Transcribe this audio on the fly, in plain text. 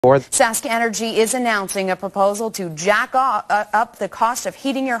Sask Energy is announcing a proposal to jack up the cost of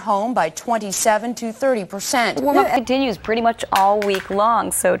heating your home by 27 to 30%. Warm-up continues pretty much all week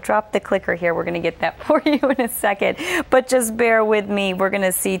long, so drop the clicker here. We're going to get that for you in a second. But just bear with me. We're going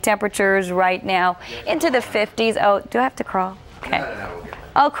to see temperatures right now into the 50s. Oh, do I have to crawl? Okay.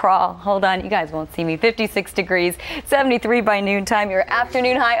 I'll crawl. Hold on. You guys won't see me. 56 degrees, 73 by noontime. Your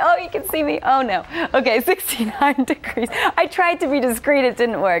afternoon high. Oh, you can see me. Oh, no. Okay, 69 degrees. I tried to be discreet. It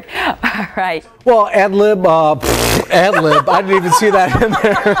didn't work. All right. Well, ad-lib, ad-lib. I didn't even see that in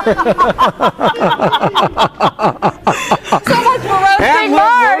there. So much for roasting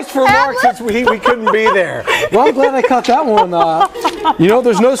Mark. Roast for Mark since we couldn't be there. Well, I'm glad I caught that one. You know,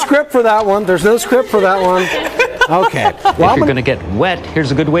 there's no script for that one. There's no script for that one. Okay. Well, if you're going to get wet,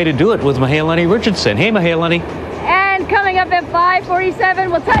 here's a good way to do it with Mahaleni Richardson. Hey, Mahaleni. And coming up at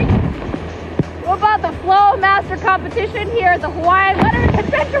 5:47, we'll tell you about the Flow Master competition here at the Hawaiian Leonard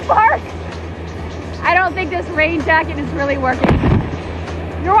Adventure Park. I don't think this rain jacket is really working.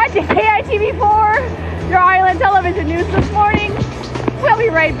 You're watching KITV4, your Island Television News this morning. We'll be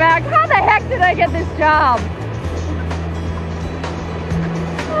right back. How the heck did I get this job?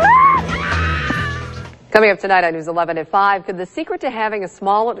 Coming up tonight on News 11 at 5, could the secret to having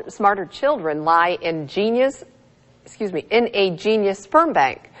smarter children lie in a genius sperm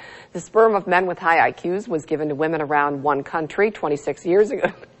bank? The sperm of men with high IQs was given to women around one country 26 years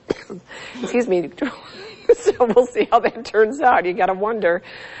ago. Excuse me. So we'll see how that turns out. You got to wonder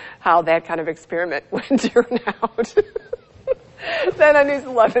how that kind of experiment would turn out. Then on News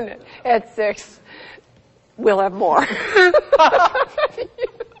 11 at 6, we'll have more.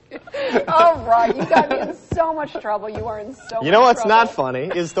 All right, you got me in so much trouble. You are in so much trouble. You know what's not funny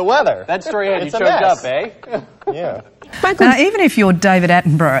is the weather. that story had you It's a choked mess. up, eh? Yeah. Now, even if you're David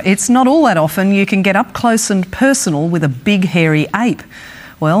Attenborough, it's not all that often you can get up close and personal with a big hairy ape.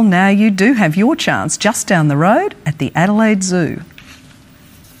 Well, now you do have your chance just down the road at the Adelaide Zoo.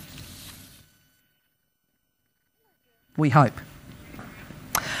 We hope.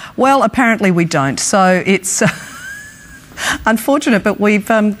 Well, apparently we don't, so it's unfortunate, but we've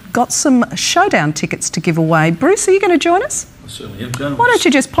got some showdown tickets to give away. Bruce, are you going to join us? I certainly am, Joan. Why don't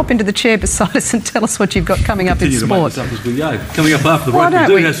you just pop into the chair beside us and tell us what you've got coming up in sport? To make this up as we go. Coming up after the Why break, don't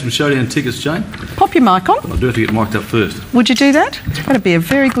we do we? have some showdown tickets, Jane. Pop your mic on. But I do have to get mic'd up first. Would you do that? That'd be a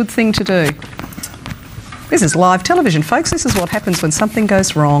very good thing to do. This is live television, folks. This is what happens when something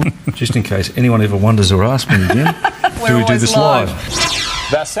goes wrong. Just in case anyone ever wonders or asks me again, do we do this live?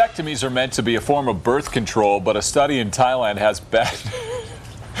 Vasectomies are meant to be a form of birth control, but a study in Thailand has bad...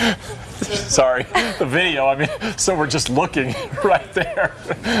 Sorry, the video, I mean, so we're just looking right there.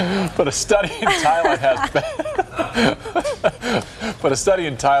 But a study in Thailand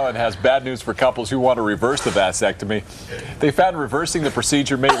has bad news for couples who want to reverse the vasectomy. They found reversing the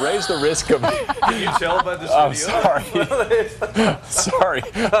procedure may raise the risk of... Can you tell by this video? Sorry,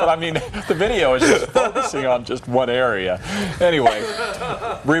 but I mean, the video is just focusing on just one area. Anyway,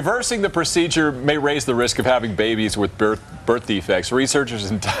 reversing the procedure may raise the risk of having babies with birth defects.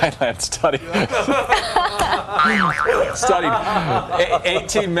 Researchers in Thailand studied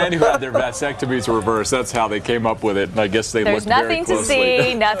 18 men who had their vasectomies reversed. That's how they came up with it. And I guess they looked very closely.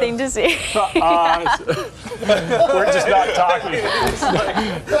 There's nothing to see, We're just not talking.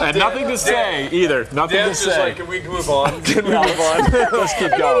 And nothing to say either. Nothing to say. Like, can we move on? Can we move on? Let's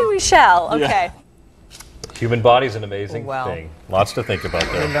keep going. Maybe we shall. Okay. Yeah. Human body's an amazing thing. Lots to think about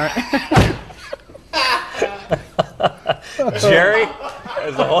there. Jerry,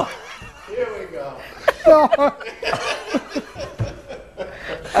 as a whole. Here we go.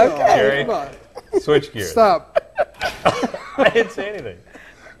 Okay. Jerry, come on. Switch gears. Stop. I didn't say anything.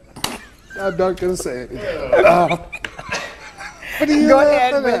 I'm not going to say anything. What are you Go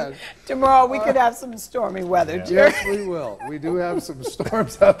ahead. at? Tomorrow we could have some stormy weather. Yeah. Yes, we will. We do have some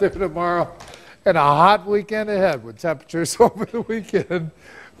storms out there tomorrow and a hot weekend ahead with temperatures over the weekend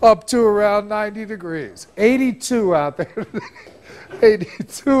up to around 90 degrees. 82 out there.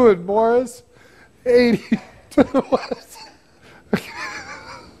 82 in Morris. 82 West.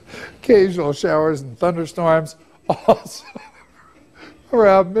 Occasional showers and thunderstorms. Also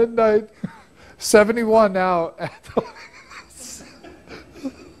around midnight. 71 now.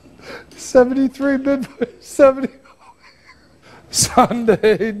 73 midnight. 70.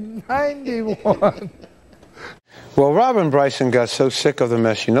 Sunday 91. Well, Robin Bryson got so sick of the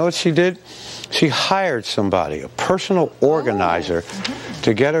mess, you know what she did? She hired somebody, a personal organizer,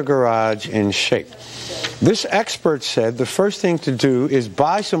 to get her garage in shape. This expert said the first thing to do is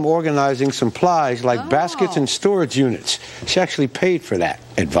buy some organizing supplies like baskets and storage units. She actually paid for that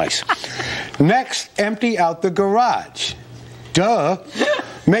advice. Next, empty out the garage. Duh.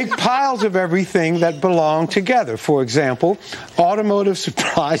 Make piles of everything that belong together. For example, automotive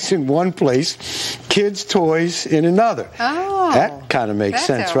supplies in one place, kids' toys in another. Oh, that kind of makes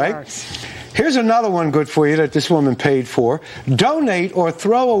sense, right? Here's another one good for you that this woman paid for. Donate or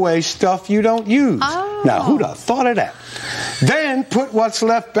throw away stuff you don't use. Oh. Now, who'd have thought of that? Then put what's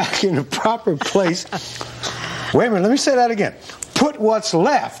left back in the proper place. Wait a minute, let me say that again. Put what's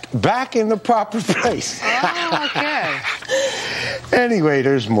left back in the proper place. Oh, okay. Anyway,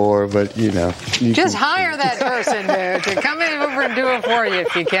 there's more, but you know. Just hire that person to come in over and do it for you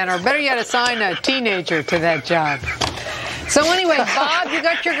if you can, or better yet, assign a teenager to that job. So anyway, Bob, you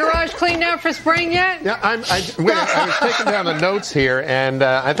got your garage cleaned out for spring yet? Yeah, I was taking down the notes here, and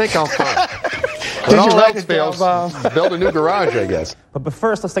I think I'll find. Did you write it down, Bob? Build a new garage, I guess. But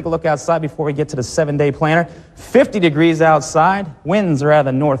first, let's take a look outside before we get to the 7-day planner. 50 degrees outside. Winds are out of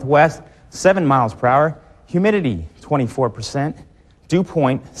the northwest, 7 miles per hour. Humidity, 24%. Dew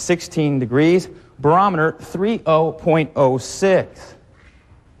point, 16 degrees. Barometer, 30.06.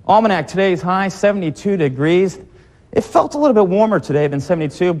 Almanac, today's high, 72 degrees. It felt a little bit warmer today than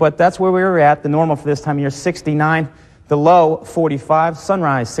 72, but that's where we were at. The normal for this time of year, 69. The low, 45.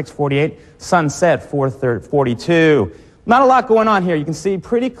 Sunrise, 6:48. Sunset, 4:42. Not a lot going on here. You can see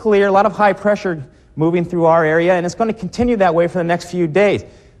pretty clear, a lot of high pressure moving through our area, and it's going to continue that way for the next few days.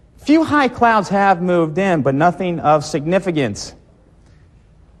 Few high clouds have moved in, but nothing of significance.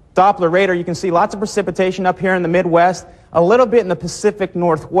 Doppler radar, you can see lots of precipitation up here in the Midwest, a little bit in the Pacific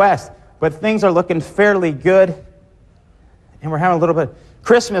Northwest, but things are looking fairly good. And we're having a little bit of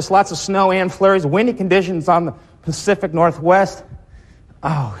Christmas, lots of snow and flurries, windy conditions on the Pacific Northwest.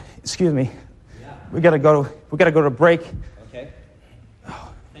 Oh, excuse me. Yeah. We gotta go to break. Okay.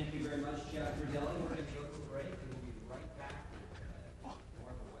 Oh. Thank you very much, Dr. Dillon. We're going to go to a break, and we'll be right back.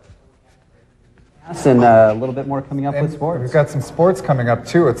 And a little bit more coming up with sports. We've got some sports coming up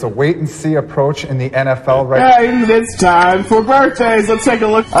too. It's a wait-and-see approach in the NFL right now. Hey, it's time for birthdays. Let's take a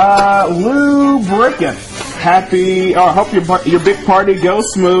look. Lou Bricken. Happy, I hope your big party goes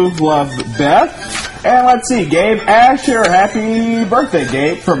smooth. Love, Beth. And let's see, Gabe Asher. Happy birthday,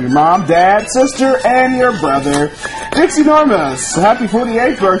 Gabe, from your mom, dad, sister, and your brother. Dixie Normus. Happy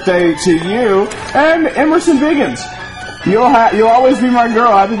 48th birthday to you. And Emerson Biggins. You'll always be my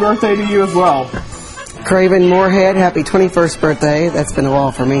girl. Happy birthday to you as well. Craven Moorhead, happy 21st birthday. That's been a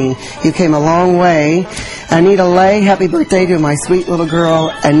while for me. You came a long way. Anita Lay, happy birthday to my sweet little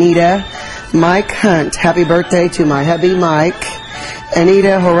girl, Anita. Mike Hunt, happy birthday to my hubby, Mike.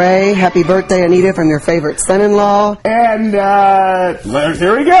 Anita, hooray. Happy birthday, Anita, from your favorite son-in-law. And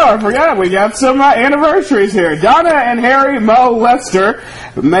here we go. I forgot. We got some anniversaries here. Donna and Harry Mo Lester.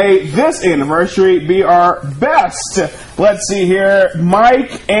 May this anniversary be our best. Let's see here.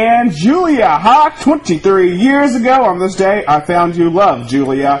 Mike and Julia Hawk, 23 years ago on this day, I found you love,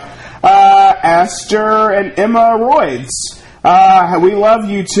 Julia. Esther and Emma Royds. We love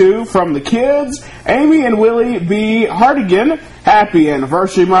you too. From the kids, Amy and Willie B. Hartigan. Happy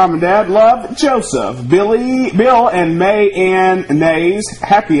anniversary, Mom and Dad. Love, Joseph. Bill and May Ann Nays.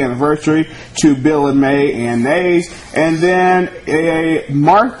 Happy anniversary to Bill and May Ann Nays. And then Hugh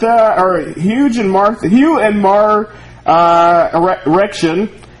and Mar Erection.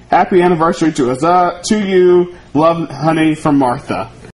 Happy anniversary to us. To you. Love, honey, from Martha.